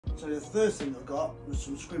So the first thing I got was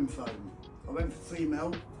some scrim foam. I went for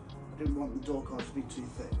 3mm, I didn't want the door card to be too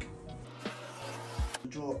thick. I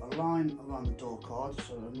draw a line around the door card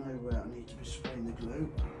so I know where I need to be spraying the glue.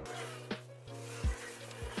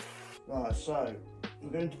 Right, so I'm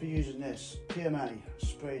going to be using this PMA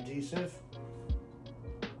spray adhesive.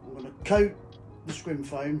 I'm going to coat the scrim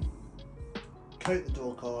foam, coat the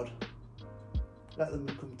door card, let them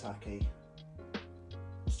become tacky,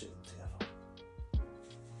 stick them together.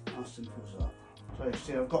 How simple as that. So you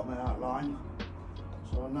see I've got my outline,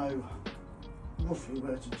 so I know roughly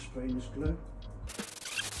where to be spraying this glue.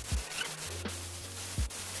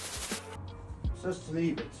 It says to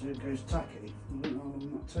leave it so it goes tacky. I don't know how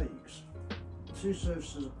long that takes. The two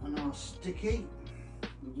surfaces are now sticky. I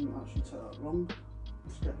didn't actually take that wrong.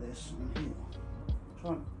 Let's get this in here.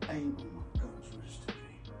 Try and aim. Oh my god, it's really sticky.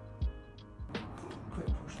 Quick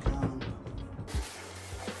push down.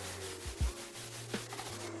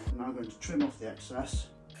 I'm now going to trim off the excess.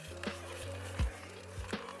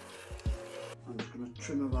 I'm just going to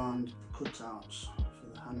trim around the cutouts for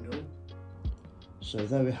the handle. So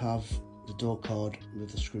there we have the door card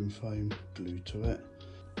with the scrim foam glued to it.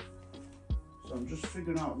 So I'm just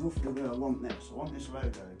figuring out roughly where I want this. I want this logo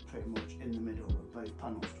pretty much in the middle of both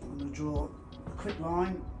panels. I'm going to draw a quick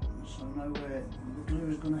line so I know where the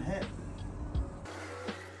glue is going to hit.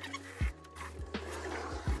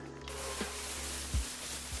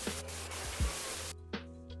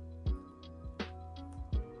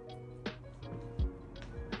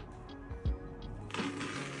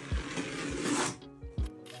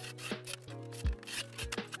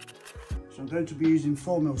 So I'm going to be using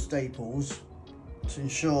 4mm staples to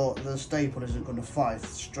ensure the staple isn't going to fire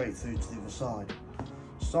straight through to the other side.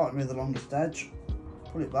 Starting with the longest edge,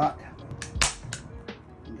 pull it back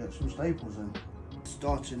and get some staples in.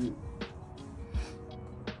 Starting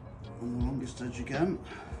on the longest edge again.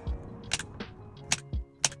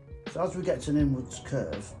 So as we get to an inwards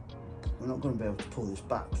curve, we're not going to be able to pull this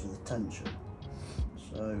back for the tension.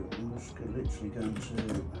 So I'm just literally going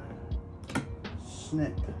to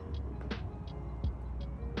snip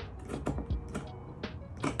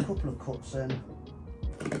a couple of cuts in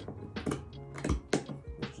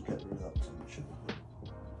just to get rid of that tension.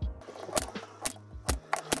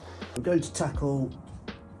 We're going to tackle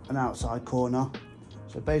an outside corner.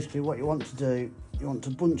 So basically what you want to do, you want to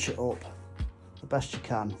bunch it up the best you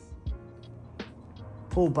can.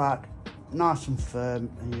 Pull back nice and firm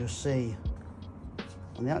and you'll see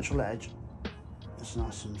on the actual edge it's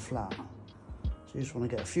nice and flat. So you just want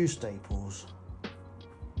to get a few staples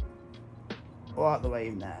right the way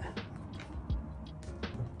in there.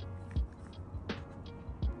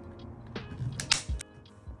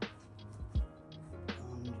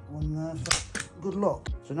 And one there for good luck.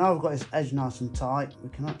 So now we've got this edge nice and tight, we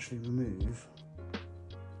can actually remove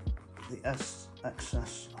the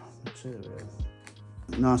excess material.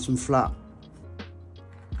 Nice and flat.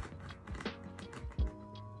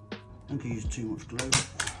 I think I used too much glue.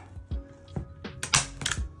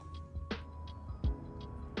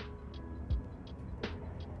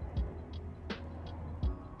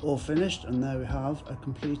 All finished, and there we have a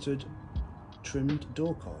completed trimmed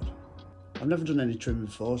door card. I've never done any trimming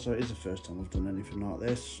before, so it is the first time I've done anything like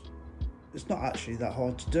this. It's not actually that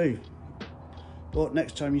hard to do, but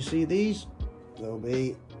next time you see these, they'll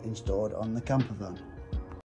be installed on the camper van.